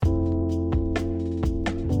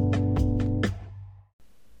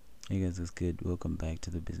is good? Welcome back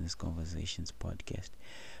to the Business Conversations podcast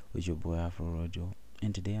with your boy Afro Rojo.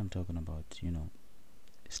 And today I'm talking about,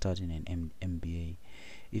 starting an MBA.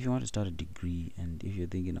 If you want to start a degree and if you're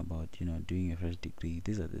thinking about, doing your first degree,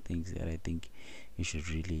 these are the things that I think you should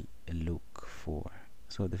really look for.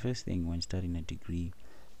 So the first thing when starting a degree,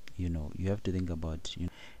 you have to think about,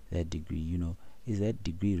 that degree, is that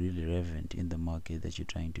degree really relevant in the market that you're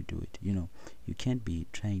trying to do it? You can't be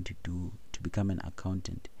trying to become an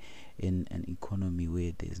accountant in an economy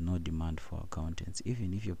where there's no demand for accountants.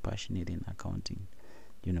 Even if you're passionate in accounting,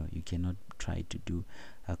 you cannot try to do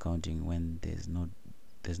accounting when there's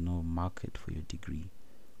no market for your degree.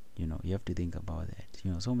 You have to think about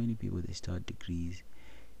that. So many people, they start degrees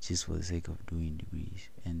just for the sake of doing degrees,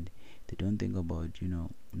 and they don't think about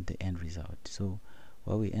the end result. So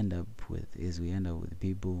what we end up with is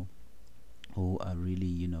people who are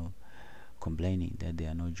really complaining that there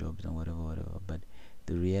are no jobs and whatever. But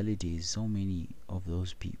the reality is, so many of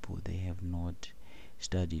those people, they have not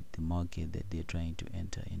studied the market that they're trying to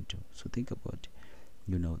enter into. So think about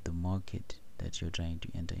the market that you're trying to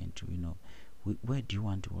enter into. Where do you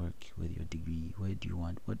want to work with your degree? What do you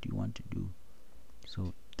want to do?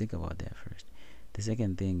 So think about that first. The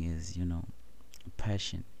second thing is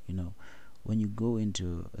passion. When you go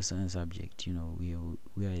into a certain subject,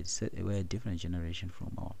 we're a different generation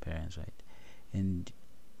from our parents, right? And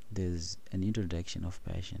there's an introduction of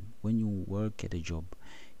passion. When you work at a job,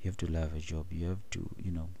 you have to love a job. You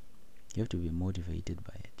have to be motivated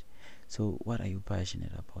by it. So what are you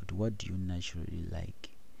passionate about? What do you naturally like?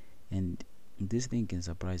 And this thing can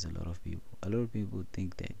surprise a lot of people. A lot of people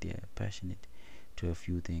think that they are passionate to a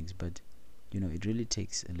few things, but it really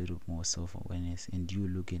takes a little more self-awareness and you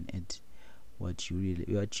looking at what you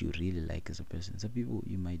really like as a person. Some people,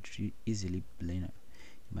 you might easily blame,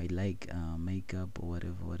 you might like makeup or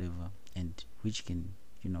whatever, and which can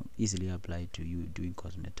easily apply to you doing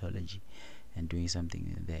cosmetology and doing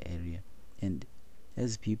something in that area. And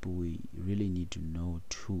as people, we really need to know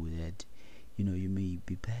too that you may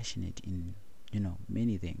be passionate in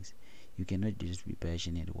many things. You cannot just be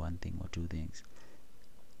passionate in one thing or two things.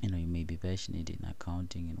 You may be passionate in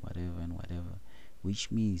accounting and whatever,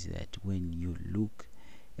 which means that when you look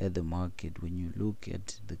at the market, when you look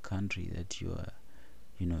at the country that you are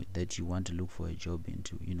that you want to look for a job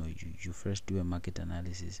into, you first do a market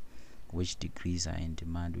analysis, which degrees are in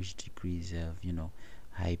demand, which degrees have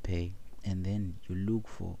high pay, and then you look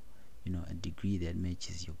for a degree that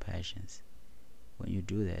matches your passions. When you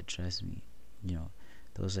do that, trust me,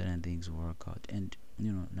 those certain things work out. And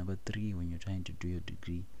number three, when you're trying to do your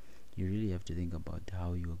degree, you really have to think about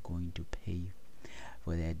how you are going to pay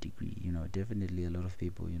for that degree. Definitely a lot of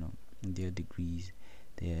people, their degrees,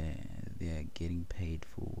 they're getting paid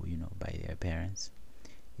for by their parents.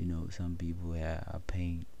 Some people are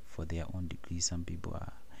paying for their own degree. Some people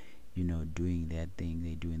are doing that thing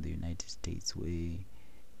they do in the United States, where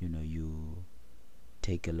you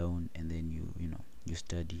take a loan and then you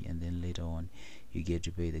study, and then later on you get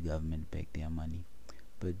to pay the government back their money.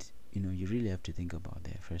 But you really have to think about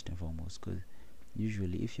that first and foremost, because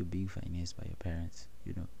usually if you're being financed by your parents,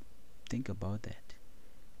 think about that.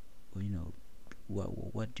 Or,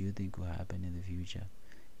 what do you think will happen in the future?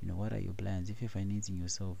 What are your plans? If you're financing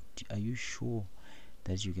yourself, are you sure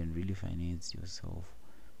that you can really finance yourself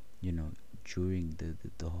during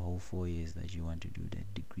the whole 4 years that you want to do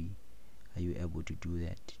that degree? Are you able to do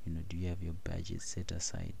that? Do you have your budget set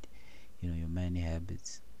aside? Your money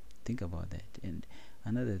habits. Think about that. And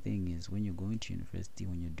another thing is, when you're going to university,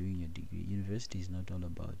 when you're doing your degree, university is not all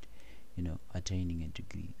about attaining a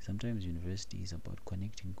degree. Sometimes university is about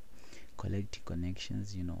collecting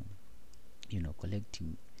connections,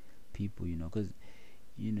 collecting people, because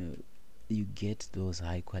you get those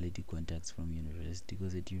high quality contacts from university,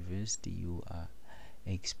 because at university you are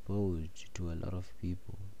exposed to a lot of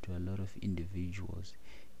people, to a lot of individuals.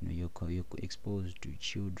 You're exposed to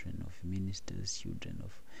children of ministers, children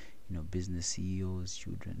of business CEOs,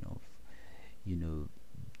 children of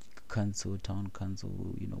council, town council,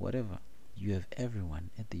 whatever. You have everyone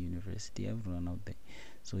at the university, everyone out there.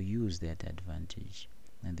 So use that advantage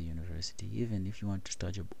at the university. Even if you want to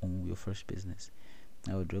start your first business,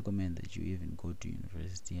 I would recommend that you even go to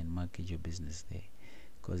university and market your business there,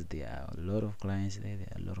 because there are a lot of clients there. There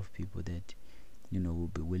are a lot of people that will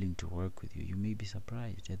be willing to work with you. You may be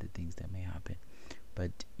surprised at the things that may happen,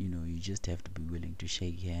 but you just have to be willing to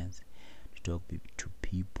shake hands, to talk to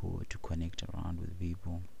people, to connect around with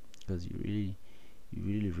people, because you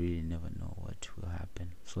really never know what will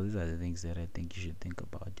happen. So these are the things that I think you should think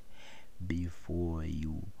about before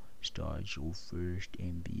you start your first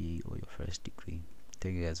MBA or your first degree.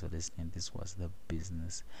 Thank you guys for listening. This was the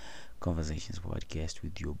Business Conversations podcast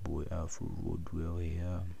with your boy Alfred Rodwell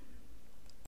here.